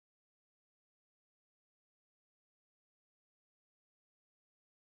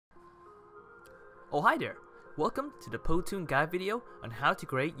Oh hi there! Welcome to the Powtoon guide video on how to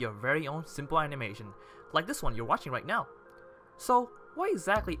create your very own simple animation, like this one you're watching right now. So, what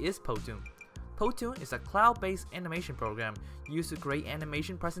exactly is Powtoon? Powtoon is a cloud-based animation program used to create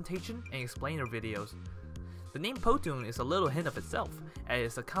animation presentation and explainer videos. The name Powtoon is a little hint of itself, as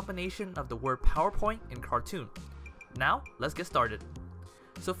it's a combination of the word PowerPoint and cartoon. Now, let's get started.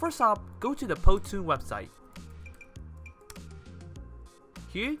 So first off, go to the Powtoon website.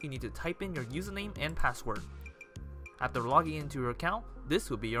 Here, you need to type in your username and password. After logging into your account, this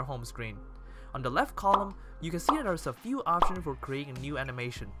will be your home screen. On the left column, you can see that there's a few options for creating a new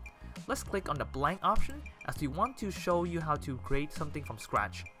animation. Let's click on the blank option as we want to show you how to create something from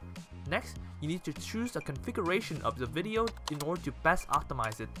scratch. Next, you need to choose a configuration of the video in order to best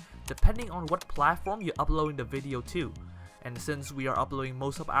optimize it, depending on what platform you're uploading the video to. And since we are uploading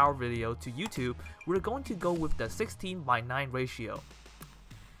most of our video to YouTube, we're going to go with the 16:9 ratio.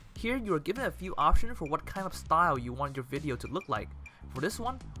 Here you are given a few options for what kind of style you want your video to look like. For this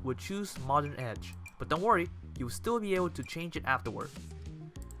one, we'll choose Modern Edge, but don't worry, you'll still be able to change it afterward.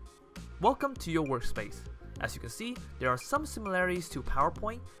 Welcome to your workspace. As you can see, there are some similarities to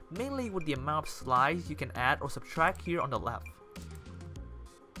PowerPoint, mainly with the amount of slides you can add or subtract here on the left.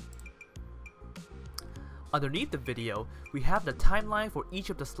 Underneath the video, we have the timeline for each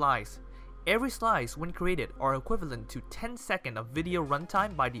of the slides. Every slides when created are equivalent to 10 seconds of video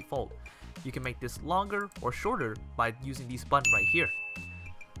runtime by default. You can make this longer or shorter by using these buttons right here.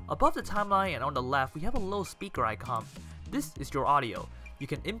 Above the timeline and on the left, we have a little speaker icon. This is your audio. You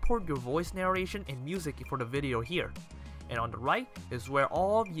can import your voice narration and music for the video here. And on the right is where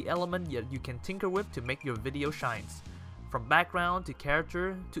all the elements that you can tinker with to make your video shines. From background to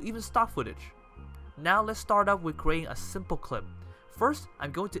character to even stock footage. Now let's start up with creating a simple clip. First,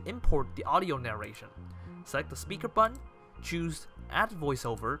 I'm going to import the audio narration. Select the speaker button, choose Add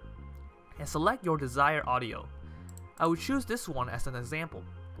Voiceover, and select your desired audio. I will choose this one as an example.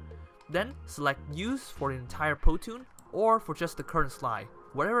 Then, select Use for the entire Powtoon or for just the current slide,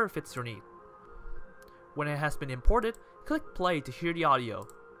 whatever fits your need. When it has been imported, click play to hear the audio.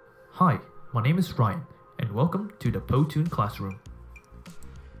 Hi, my name is Ryan, and welcome to the Powtoon classroom.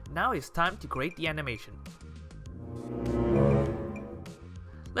 Now it's time to create the animation.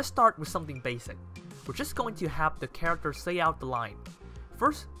 Let's start with something basic. We're just going to have the character say out the line.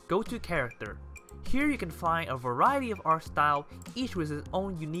 First, go to Character. Here you can find a variety of art style, each with its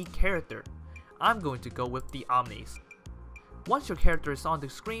own unique character. I'm going to go with the Omnis. Once your character is on the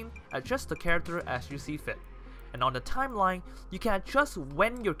screen, adjust the character as you see fit. And on the timeline, you can adjust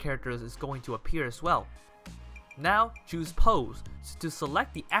when your character is going to appear as well. Now, choose Pose to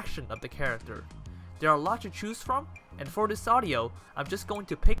select the action of the character. There are lots to choose from, and for this audio, I'm just going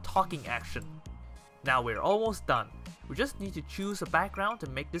to pick talking action. Now we're almost done. We just need to choose a background to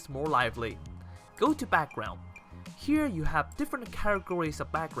make this more lively. Go to Background. Here you have different categories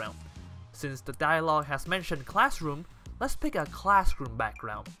of background. Since the dialogue has mentioned classroom, let's pick a classroom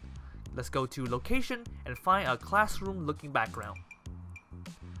background. Let's go to Location and find a classroom looking background.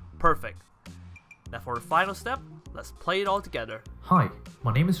 Perfect. Now for the final step, let's play it all together. Hi,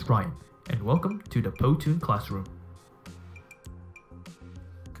 my name is Ryan, and welcome to the Powtoon classroom.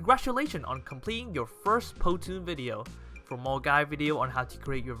 Congratulations on completing your first Powtoon video. For more guide video on how to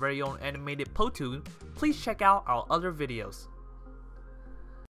create your very own animated Powtoon, please check out our other videos.